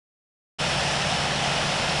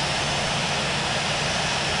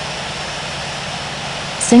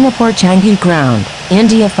Singapore Changi Ground,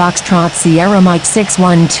 India Foxtrot Sierra Mike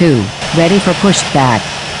 612, ready for pushback.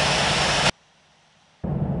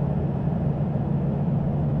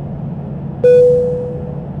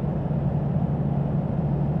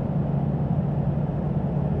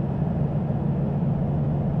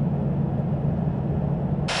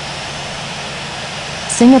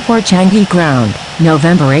 Singapore Changi Ground,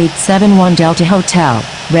 November 871 Delta Hotel,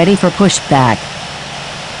 ready for pushback.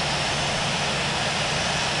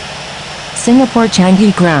 Singapore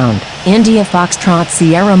Changi Ground, India Foxtrot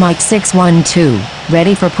Sierra Mike 612,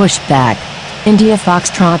 ready for pushback. India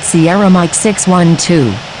Foxtrot Sierra Mike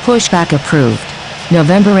 612, pushback approved.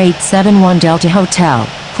 November 871 Delta Hotel,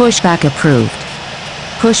 pushback approved.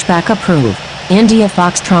 Pushback approved. India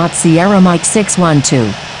Foxtrot Sierra Mike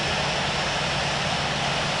 612.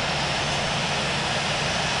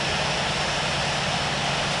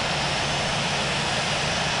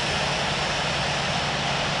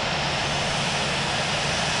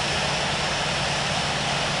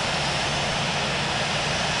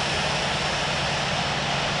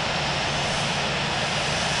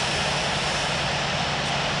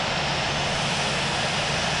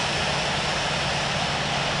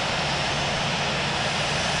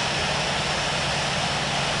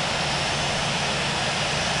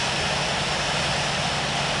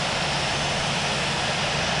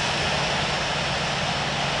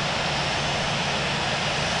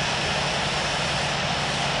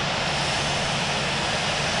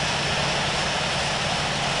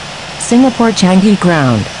 Singapore Changi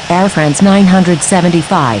Ground, Air France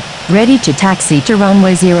 975, ready to taxi to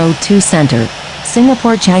runway 02 center.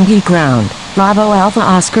 Singapore Changi Ground, Bravo Alpha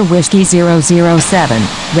Oscar Whiskey 007,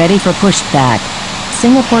 ready for pushback.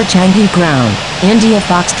 Singapore Changi Ground, India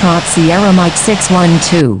Foxtrot Sierra Mike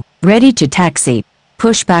 612, ready to taxi.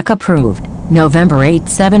 Pushback approved. November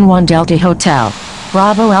 871 Delta Hotel,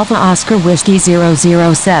 Bravo Alpha Oscar Whiskey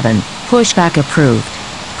 007, pushback approved.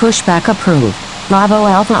 Pushback approved. Bravo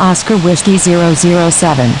Alpha Oscar Whiskey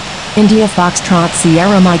 007, India Foxtrot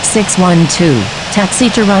Sierra Mike 612, taxi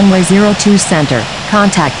to runway 02 center,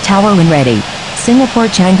 contact tower when ready. Singapore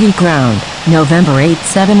Changi Ground, November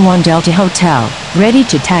 871 Delta Hotel, ready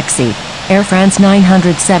to taxi. Air France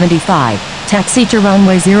 975, taxi to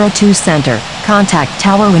runway 02 center, contact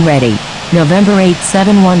tower when ready. November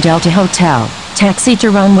 871 Delta Hotel, taxi to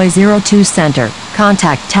runway 02 center,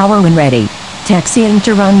 contact tower when ready. Taxiing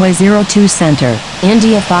to runway 02 center,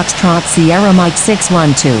 India Foxtrot Sierra Mike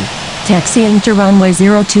 612. Taxiing to runway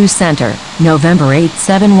 02 center, November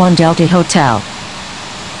 871 Delta Hotel.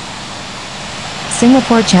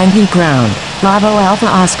 Singapore Changi Ground, Bravo Alpha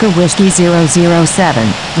Oscar Whiskey 007,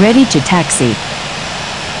 ready to taxi.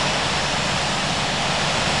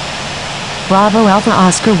 Bravo Alpha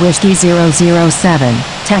Oscar Whiskey 007,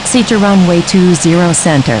 taxi to runway 20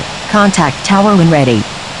 center, contact tower when ready.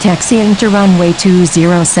 Taxiing to runway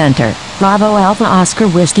 20 center, Bravo Alpha Oscar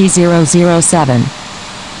Whiskey 007.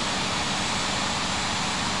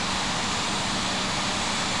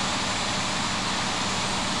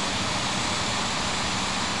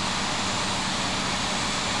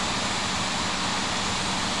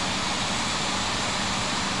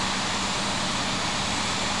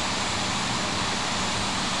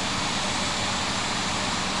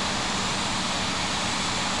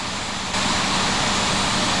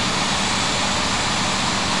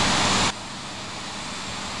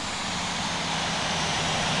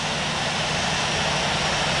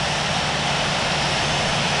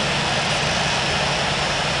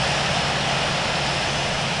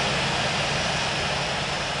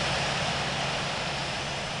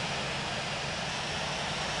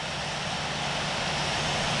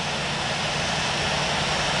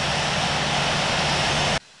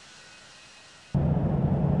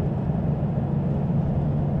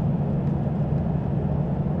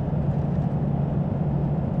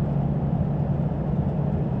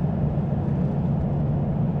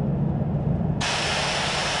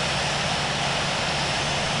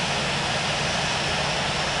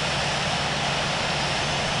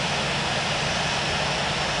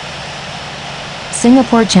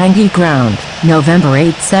 Singapore Changi Ground, November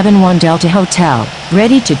 871 Delta Hotel,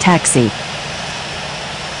 ready to taxi.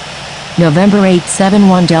 November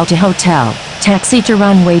 871 Delta Hotel, taxi to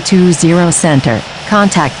runway 20 center,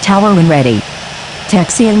 contact tower when ready.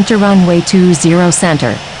 Taxiing to runway 20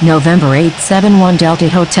 center, November 871 Delta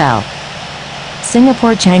Hotel.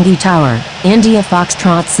 Singapore Changi Tower, India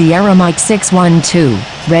Foxtrot Sierra Mike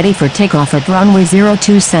 612, ready for takeoff at runway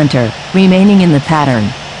 02 center, remaining in the pattern.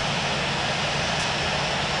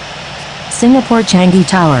 Singapore Changi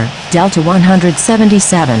Tower, Delta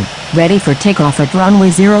 177, ready for takeoff at runway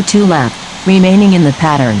 02 left. remaining in the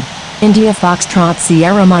pattern. India Foxtrot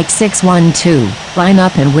Sierra Mike 612, line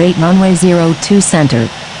up and wait runway 02 center.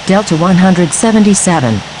 Delta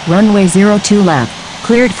 177, runway 02 left,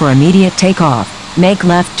 cleared for immediate takeoff, make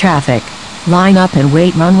left traffic. Line up and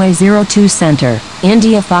wait runway 02 center.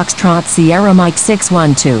 India Foxtrot Sierra Mike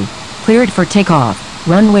 612, cleared for takeoff,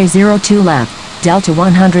 runway 02 left, Delta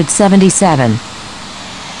 177.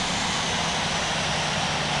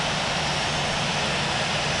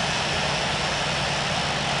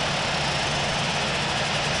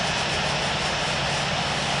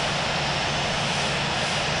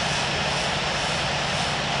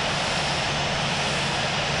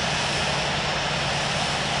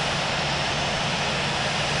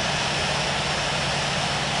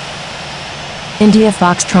 India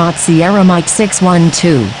Foxtrot Sierra Mike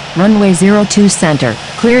 612, runway 02 center,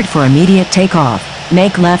 cleared for immediate takeoff,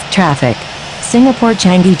 make left traffic. Singapore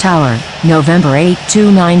Changi Tower, November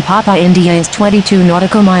 829 Papa India is 22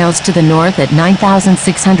 nautical miles to the north at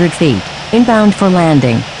 9,600 feet, inbound for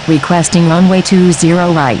landing, requesting runway 20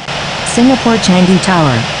 right. Singapore Changi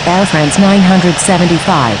Tower, Air France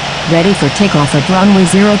 975, ready for takeoff at runway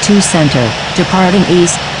 02 center, departing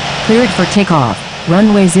east, cleared for takeoff,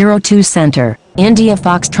 runway 02 center. India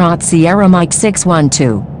Foxtrot Sierra Mike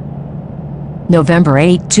 612. November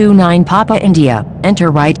 829 Papa India, enter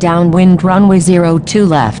right downwind runway 02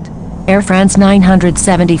 left. Air France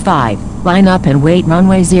 975, line up and wait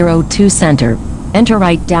runway 02 center. Enter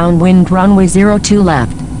right downwind runway 02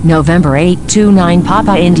 left. November 829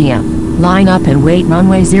 Papa India, line up and wait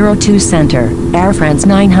runway 02 center. Air France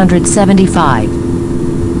 975.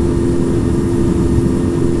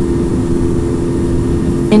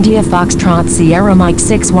 India Foxtrot Sierra Mike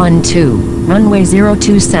 612, runway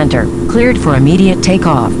 02 center, cleared for immediate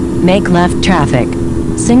takeoff, make left traffic.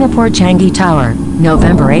 Singapore Changi Tower,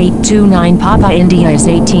 November 829 Papa India is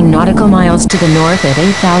 18 nautical miles to the north at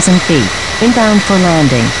 8,000 feet, inbound for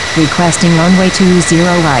landing, requesting runway 20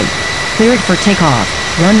 right. Cleared for takeoff,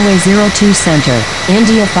 runway 02 center,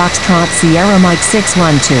 India Foxtrot Sierra Mike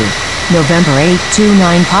 612. November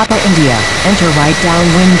 829 Papa India, enter right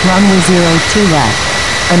downwind runway 02 left.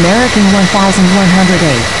 American 1108,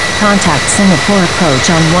 contact Singapore approach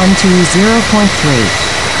on 120.3.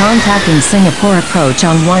 Contacting Singapore approach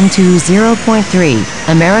on 120.3,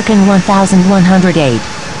 American 1108.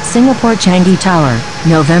 Singapore Changi Tower,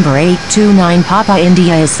 November 829 Papa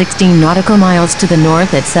India is 16 nautical miles to the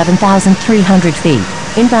north at 7,300 feet,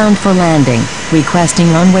 inbound for landing, requesting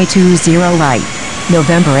runway 20 right.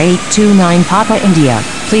 November 829 Papa India,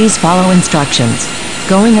 please follow instructions.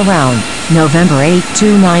 Going around, November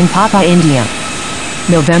 829 Papa India.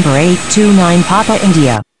 November 829 Papa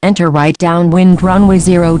India, enter right downwind runway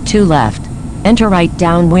 02 left. Enter right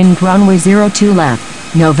downwind runway 02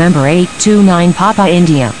 left, November 829 Papa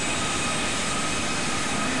India.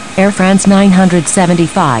 Air France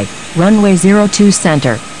 975, runway 02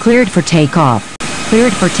 center, cleared for takeoff.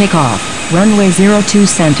 Cleared for takeoff, runway 02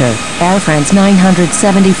 center, Air France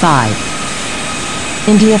 975.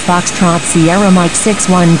 India Foxtrot Sierra Mike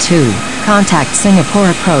 612, contact Singapore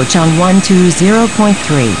approach on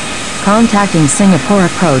 120.3. Contacting Singapore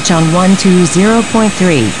approach on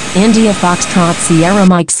 120.3, India Foxtrot Sierra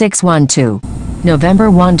Mike 612. November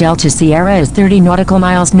 1 Delta Sierra is 30 nautical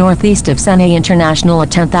miles northeast of Sene International at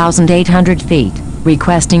 10,800 feet,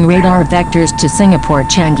 requesting radar vectors to Singapore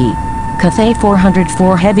Changi. Cathay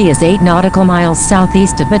 404 Heavy is 8 nautical miles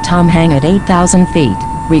southeast of Batam Hang at 8,000 feet,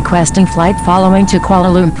 requesting flight following to Kuala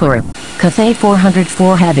Lumpur. Cathay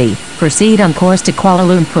 404 Heavy, proceed on course to Kuala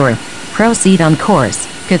Lumpur. Proceed on course,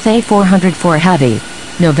 Cathay 404 Heavy.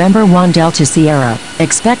 November 1 Delta Sierra,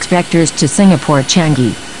 expect vectors to Singapore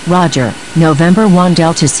Changi. Roger, November 1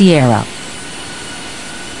 Delta Sierra.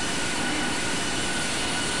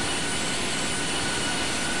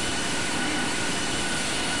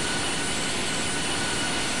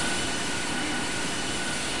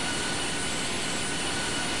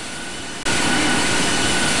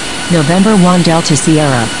 November 1 Delta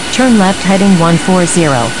Sierra, turn left heading 140.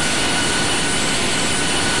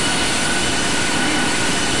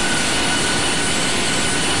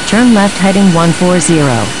 Turn left heading 140,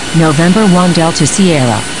 November 1 Delta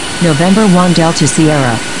Sierra. November 1 Delta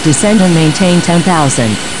Sierra, descend and maintain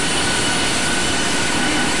 10,000.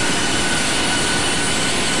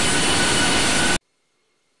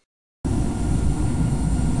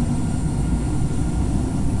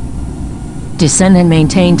 Descend and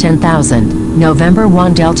maintain 10,000, November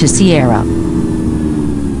 1 Delta Sierra.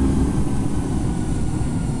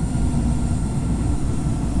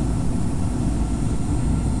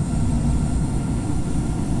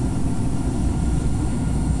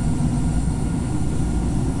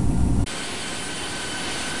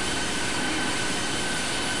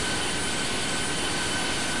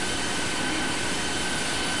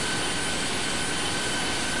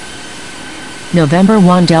 November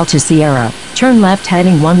 1 Delta Sierra, turn left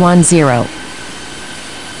heading 110.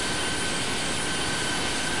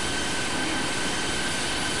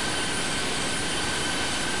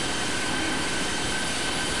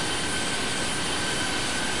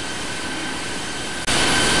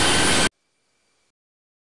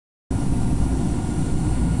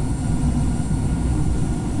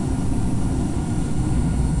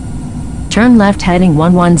 Turn left heading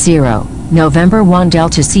 110, November 1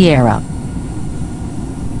 Delta Sierra.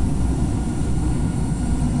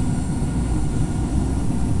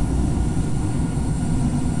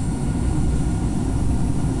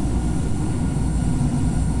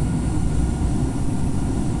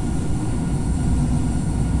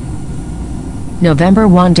 November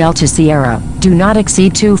 1 Delta Sierra, do not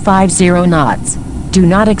exceed 250 knots. Do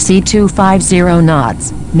not exceed 250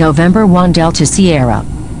 knots, November 1 Delta Sierra.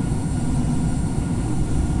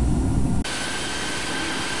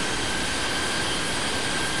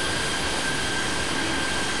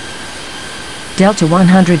 Delta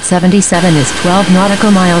 177 is 12 nautical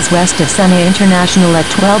miles west of Sena International at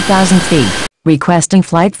 12,000 feet, requesting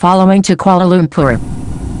flight following to Kuala Lumpur.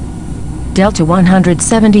 Delta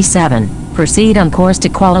 177, proceed on course to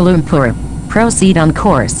Kuala Lumpur. Proceed on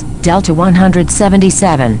course, Delta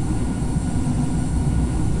 177.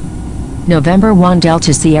 November 1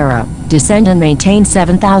 Delta Sierra, descend and maintain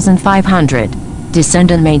 7,500. Descend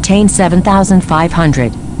and maintain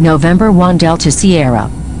 7,500, November 1 Delta Sierra.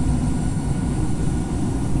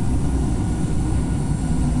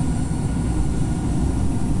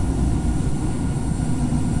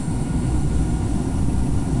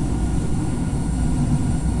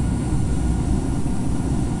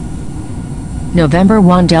 November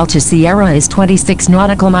 1 Delta Sierra is 26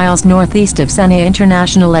 nautical miles northeast of Sena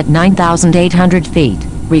International at 9,800 feet,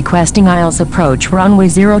 requesting IELTS approach runway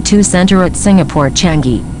 02 center at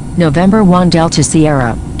Singapore-Changi. November 1 Delta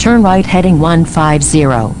Sierra, turn right heading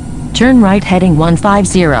 150. Turn right heading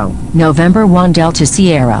 150, November 1 Delta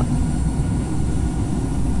Sierra.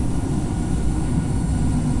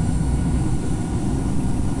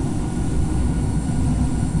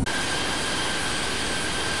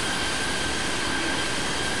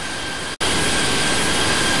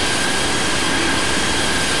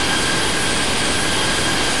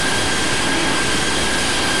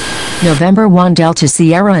 November 1 Delta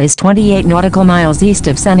Sierra is 28 nautical miles east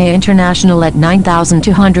of Sena International at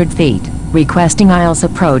 9,200 feet, requesting IELTS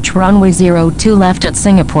approach runway 02 left at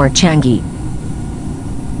Singapore-Changi.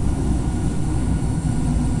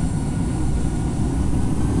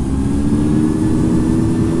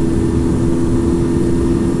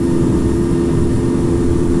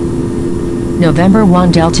 November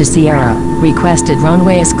 1 Delta Sierra, requested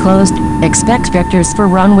runway is closed, expect vectors for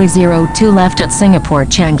runway 02 left at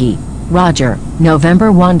Singapore-Changi. Roger,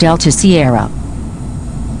 November 1 Delta Sierra.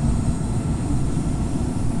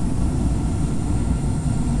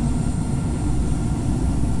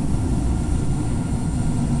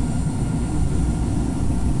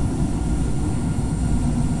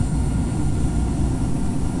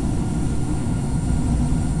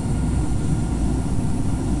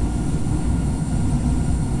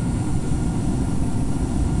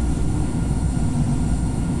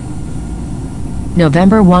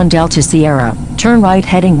 November 1 Delta Sierra, turn right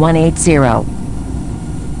heading 180.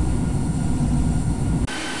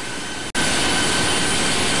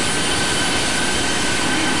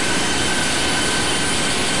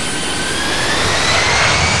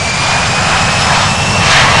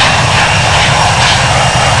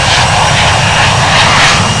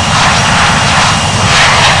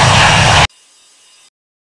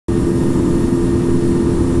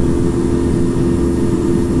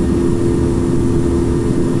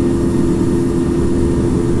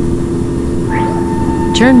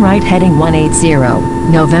 Turn right heading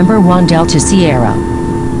 180, November 1 Delta Sierra.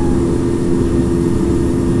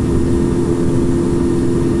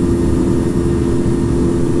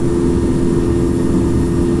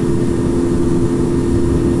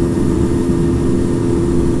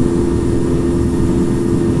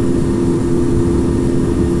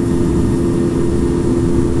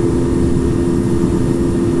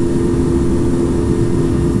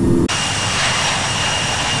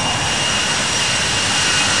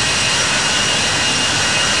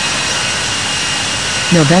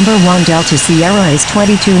 November 1 Delta Sierra is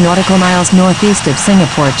 22 nautical miles northeast of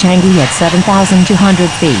Singapore-Changi at 7,200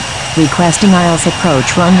 feet, requesting IELTS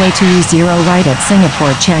approach runway 20 right at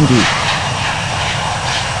Singapore-Changi.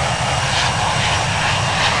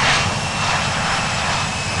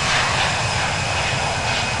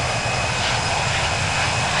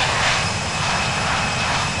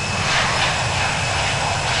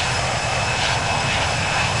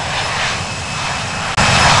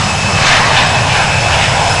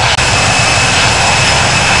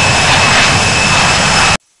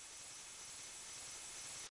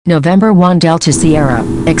 November 1 Delta Sierra,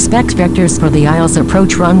 expect vectors for the ILS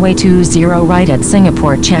approach runway 20 right at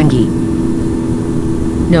Singapore Changi.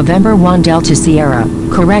 November 1 Delta Sierra,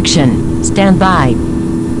 correction, stand by.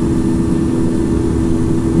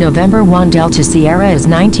 November 1 Delta Sierra is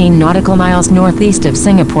 19 nautical miles northeast of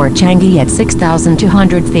Singapore Changi at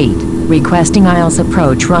 6,200 feet, requesting ILS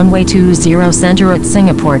approach runway 20 center at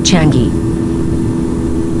Singapore Changi.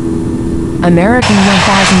 American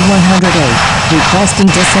 1108, requesting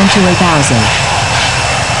descent to 8,000.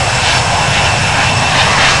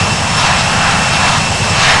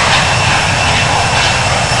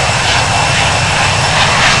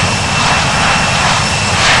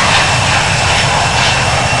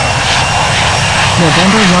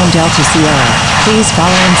 November 1 Delta Sierra, please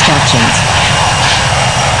follow instructions.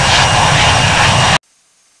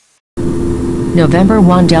 November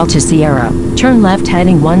 1 Delta Sierra, turn left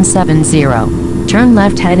heading 170. Turn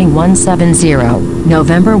left heading 170,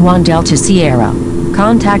 November 1 Delta Sierra.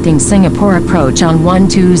 Contacting Singapore approach on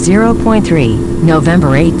 120.3,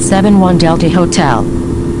 November 871 Delta Hotel.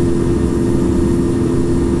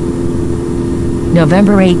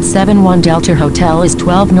 November 871 Delta Hotel is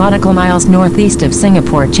 12 nautical miles northeast of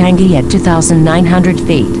Singapore Changi at 2,900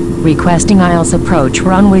 feet, requesting ILS approach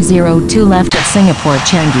runway 02 left at Singapore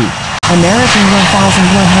Changi. American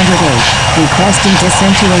 1108, requesting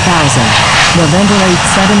descent to 8,000. November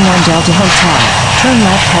 871 Delta Hotel, turn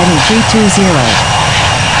left heading 320.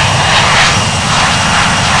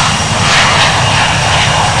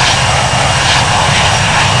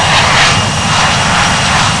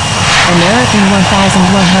 American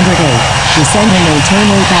 1108, descend and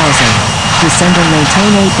maintain 8,000. Descend and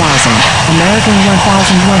maintain 8,000, American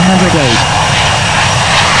 1108.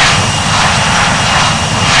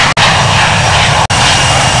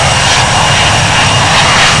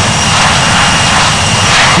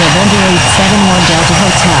 November 871 Delta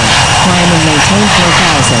Hotel, climb and maintain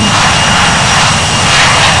 4,000.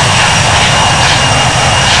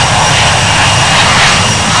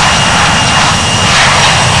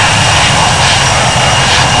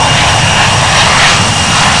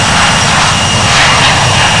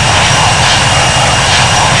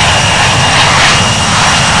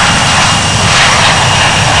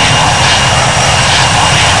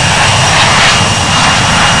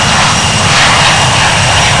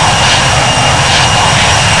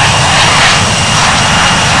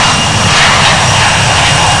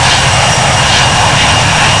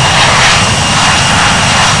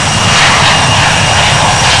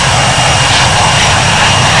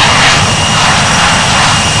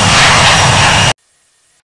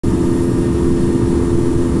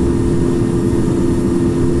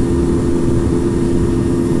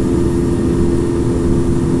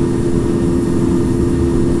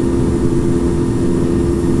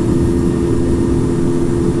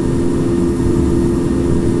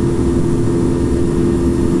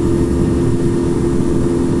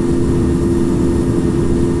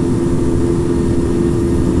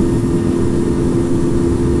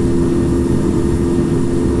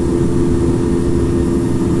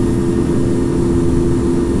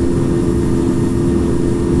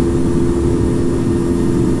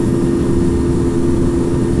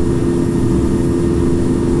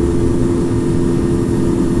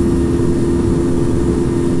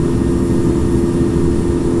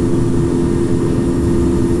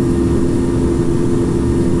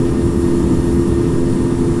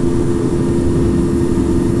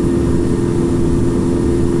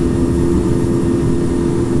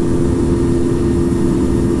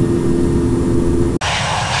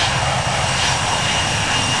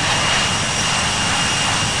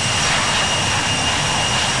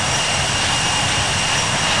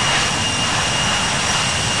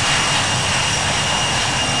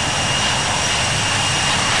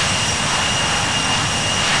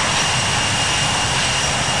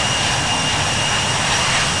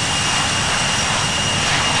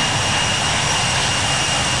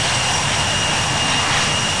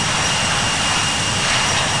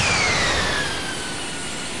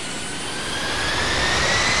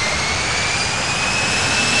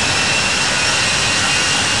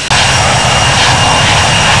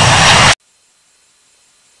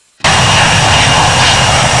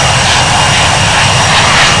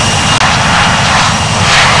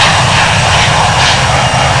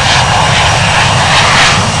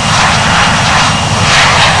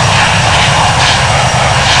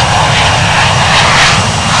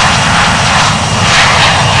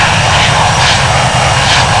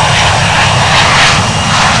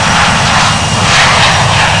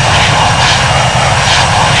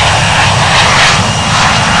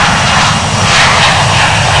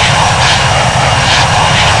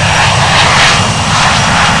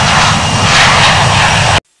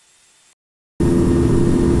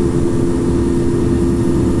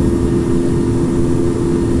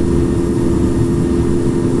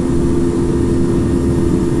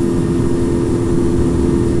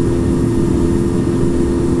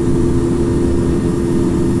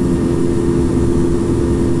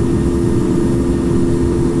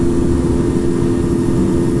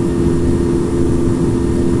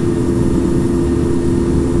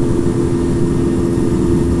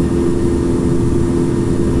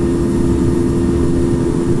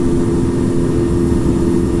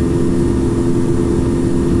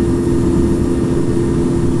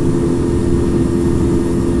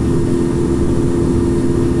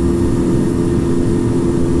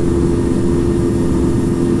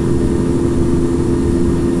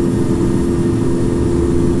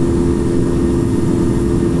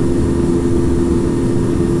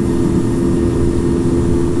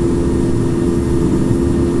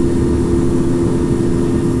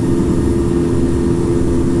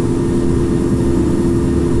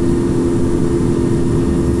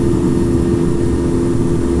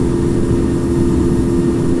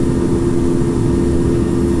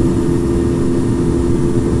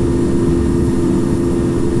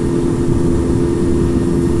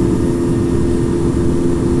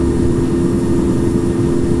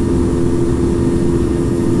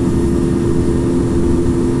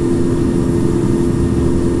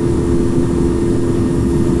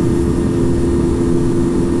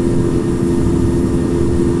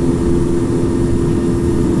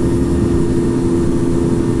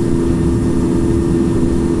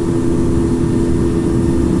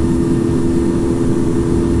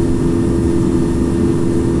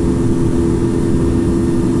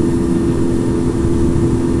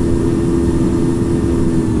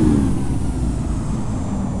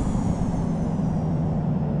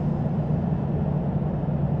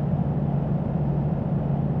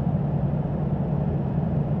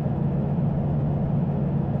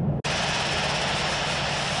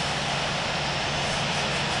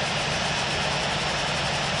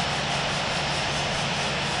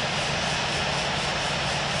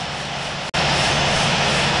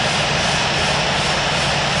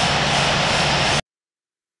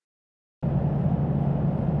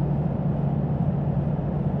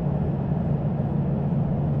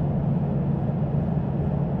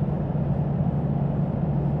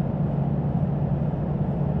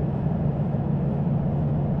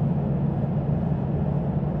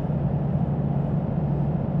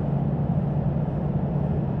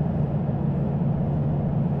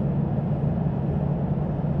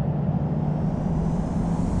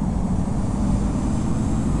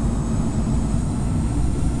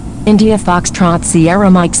 India Foxtrot Sierra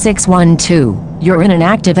Mike 612, you're in an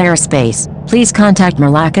active airspace. Please contact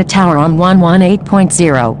Malacca Tower on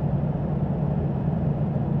 118.0.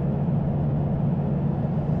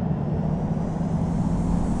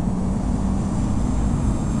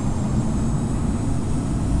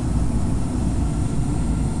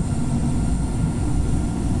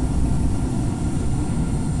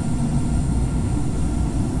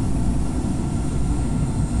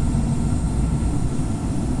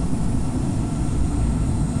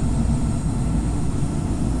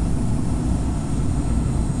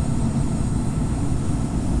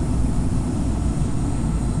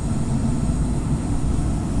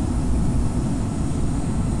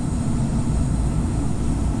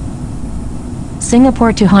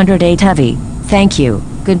 Singapore 208 Heavy. Thank you.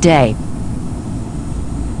 Good day.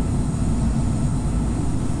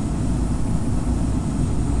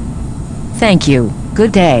 Thank you.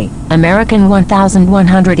 Good day. American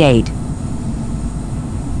 1108.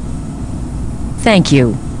 Thank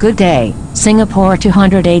you. Good day. Singapore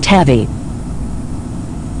 208 Heavy.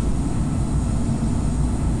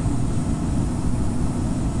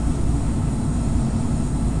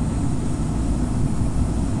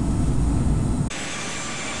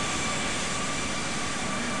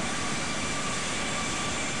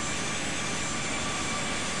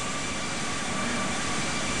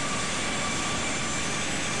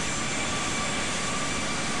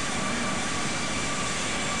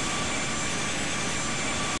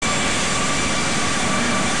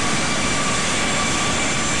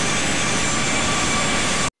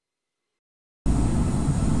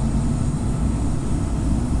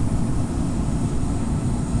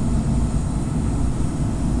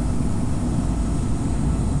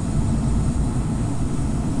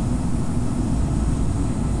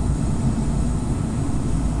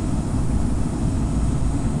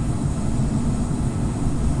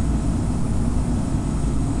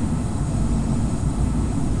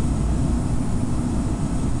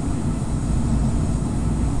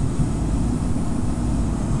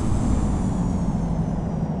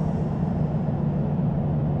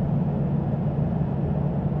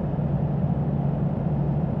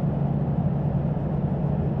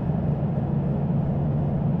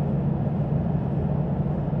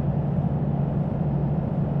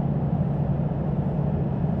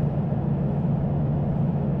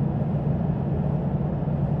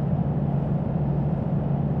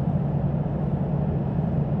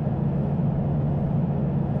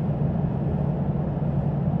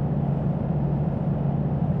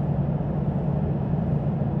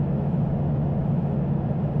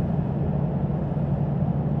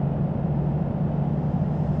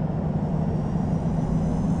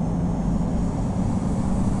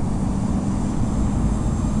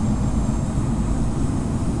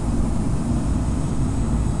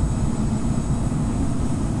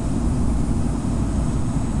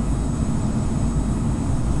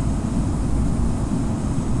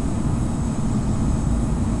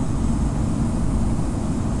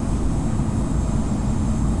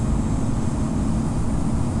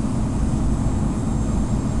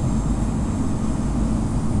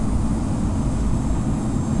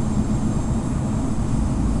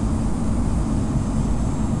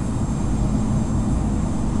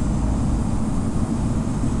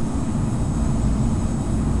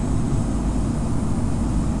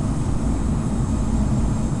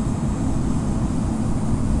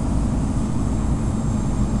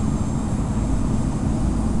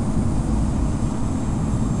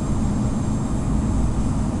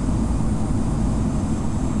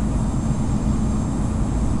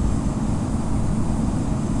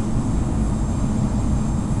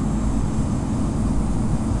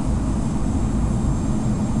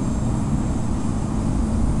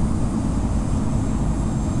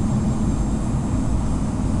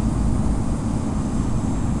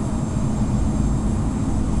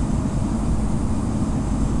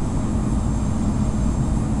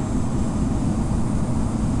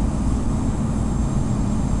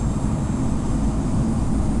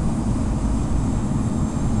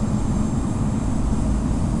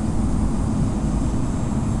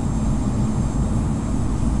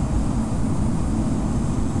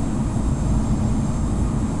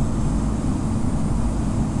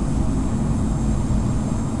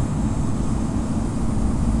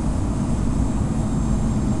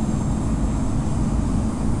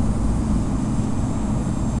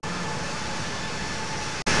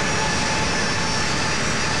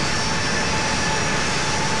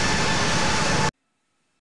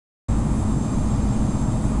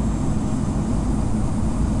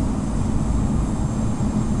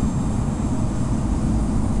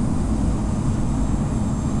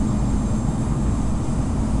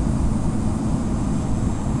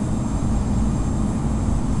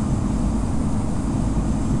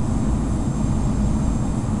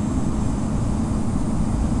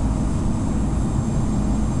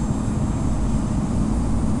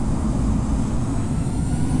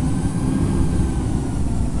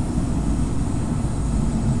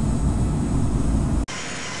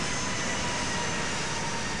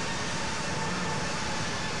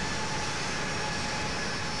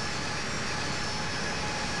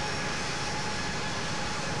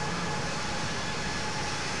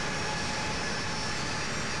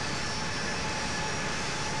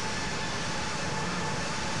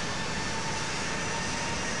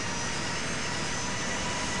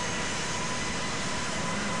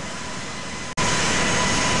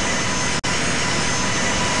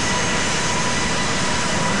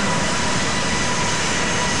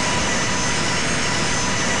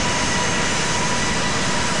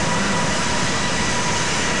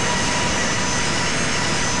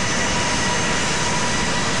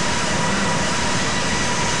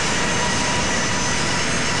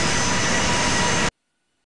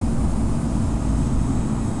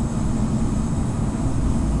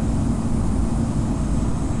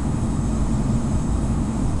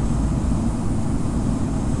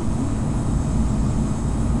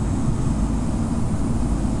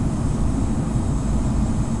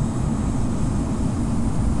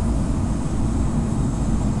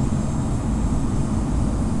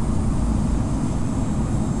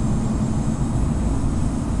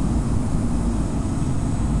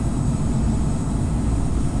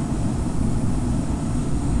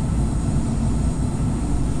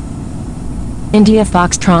 India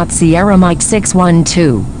Foxtrot Sierra Mike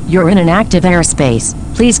 612. You're in an active airspace.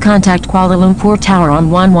 Please contact Kuala Lumpur Tower on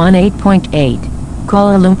 118.8.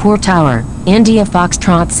 Kuala Lumpur Tower, India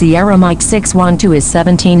Foxtrot Sierra Mike 612 is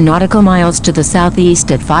 17 nautical miles to the southeast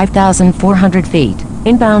at 5,400 feet,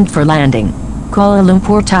 inbound for landing. Kuala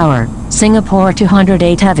Lumpur Tower, Singapore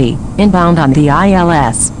 208 Heavy, inbound on the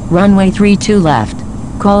ILS, runway 32 left.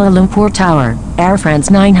 Kuala Lumpur Tower, Air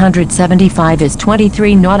France 975 is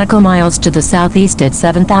 23 nautical miles to the southeast at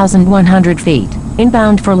 7,100 feet,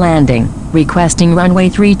 inbound for landing, requesting runway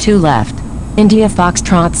 32 left. India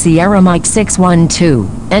Foxtrot Sierra Mike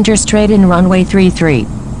 612, enter straight in runway 33.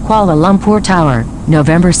 Kuala Lumpur Tower,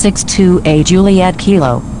 November 62A Juliet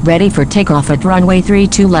Kilo, ready for takeoff at runway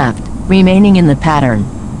 32 left, remaining in the pattern.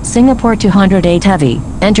 Singapore 208 Heavy,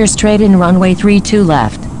 enter straight in runway 32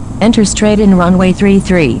 left. Enter straight in runway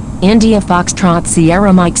 33, India Foxtrot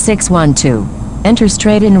Sierra Mike 612. Enter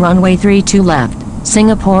straight in runway 32 left,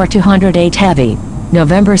 Singapore 208 Heavy.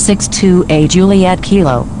 November 62A Juliet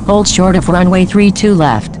Kilo, hold short of runway 32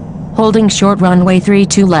 left. Holding short runway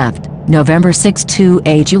 32 left, November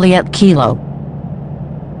 62A Juliet Kilo.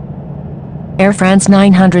 Air France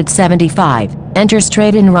 975, enter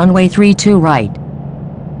straight in runway 32 right.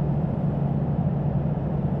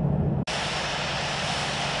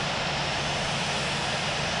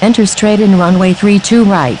 Enter straight in runway 32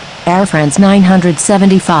 right, Air France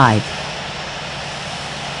 975.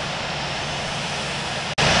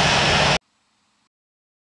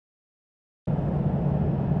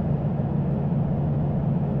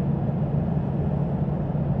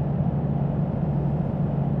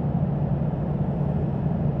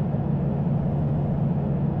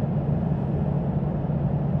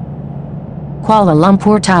 Kuala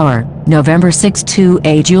Lumpur Tower, November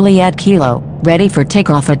 62A Juliet Kilo, ready for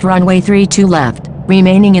takeoff at runway 32 left,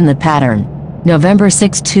 remaining in the pattern. November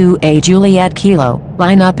 62A Juliet Kilo,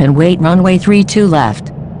 line up and wait runway 32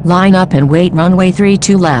 left. Line up and wait runway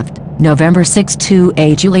 32 left, November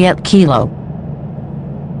 62A Juliet Kilo.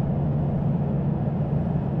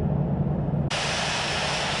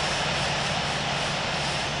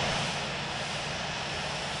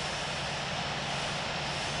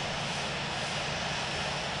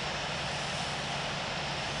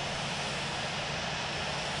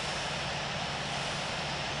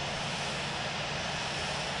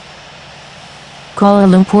 Kuala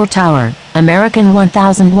Lumpur Tower, American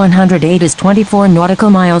 1108 is 24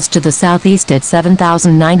 nautical miles to the southeast at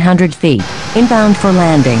 7,900 feet, inbound for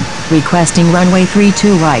landing, requesting runway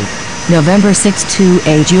 32 right. November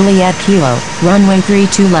 62A Juliet Kilo, runway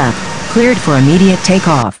 32 left, cleared for immediate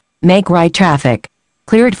takeoff, make right traffic.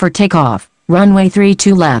 Cleared for takeoff, runway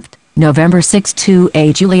 32 left, November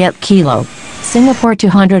 62A Juliet Kilo. Singapore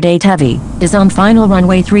 208 Heavy, is on final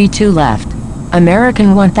runway 32 left.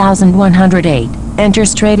 American 1108, enter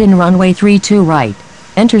straight in runway 32 right.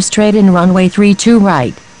 Enter straight in runway 32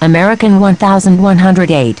 right, American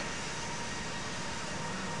 1108.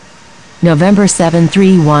 November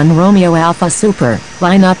 731 Romeo Alpha Super,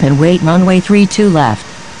 line up and wait runway 32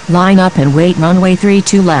 left. Line up and wait runway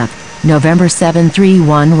 32 left, November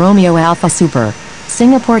 731 Romeo Alpha Super.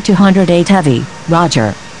 Singapore 208 Heavy,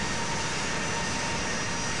 roger.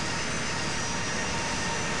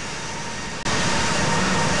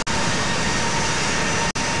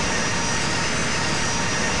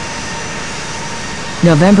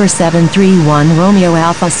 November 731 Romeo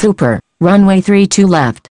Alpha Super, runway 32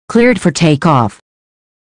 left, cleared for takeoff.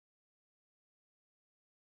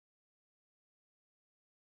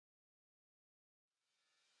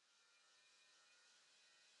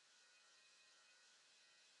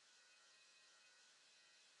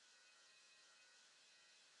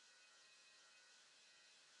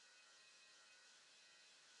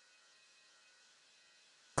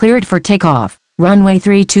 Cleared for takeoff, runway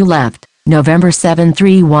 32 left, November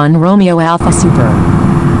 731 Romeo Alpha Super.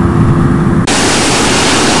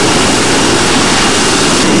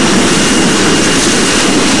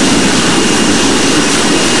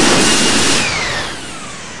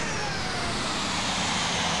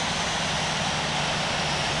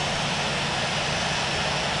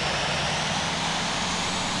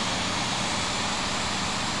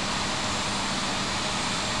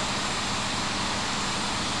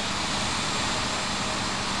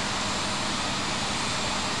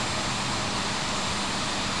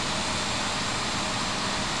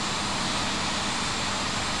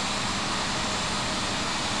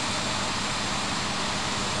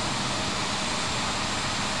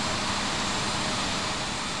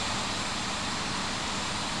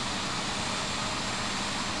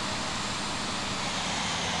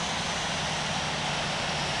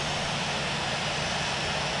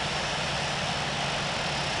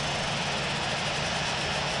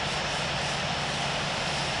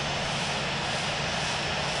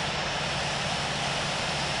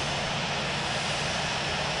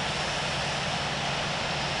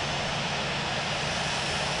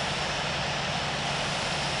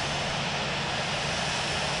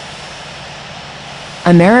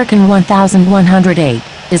 American 1108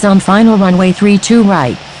 is on final runway 32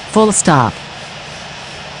 right, full stop.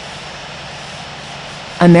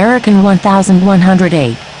 American 1108,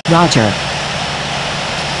 roger.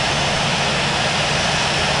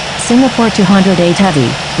 Singapore 208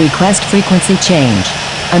 heavy, request frequency change.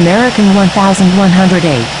 American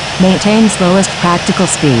 1108, maintain slowest practical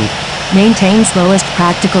speed. Maintain slowest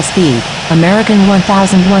practical speed, American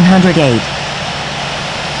 1108.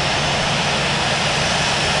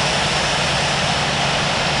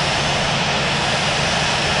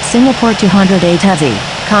 Singapore 208 heavy,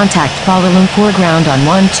 contact Kuala Lumpur ground on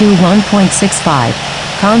 121.65.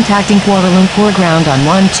 Contacting Kuala Lumpur ground on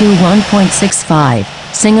 121.65,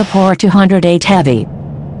 Singapore 208 heavy.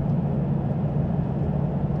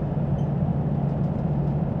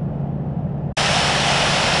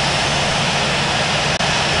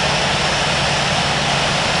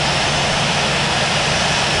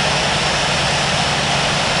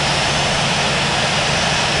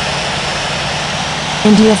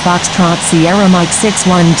 India Foxtrot Sierra Mike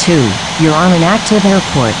 612, you're on an active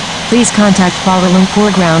airport. Please contact Kuala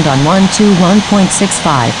Lumpur ground on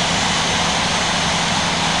 121.65.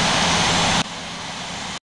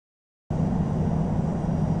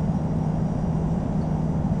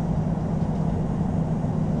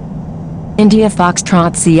 India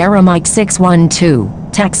Foxtrot Sierra Mike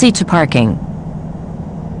 612, taxi to parking.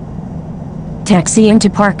 Taxi into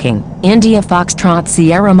parking, India Foxtrot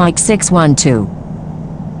Sierra Mike 612.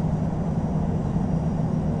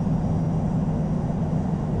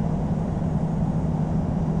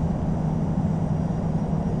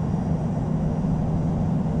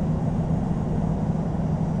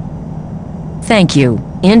 Thank you,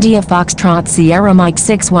 India Foxtrot Sierra Mike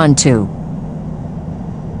 612.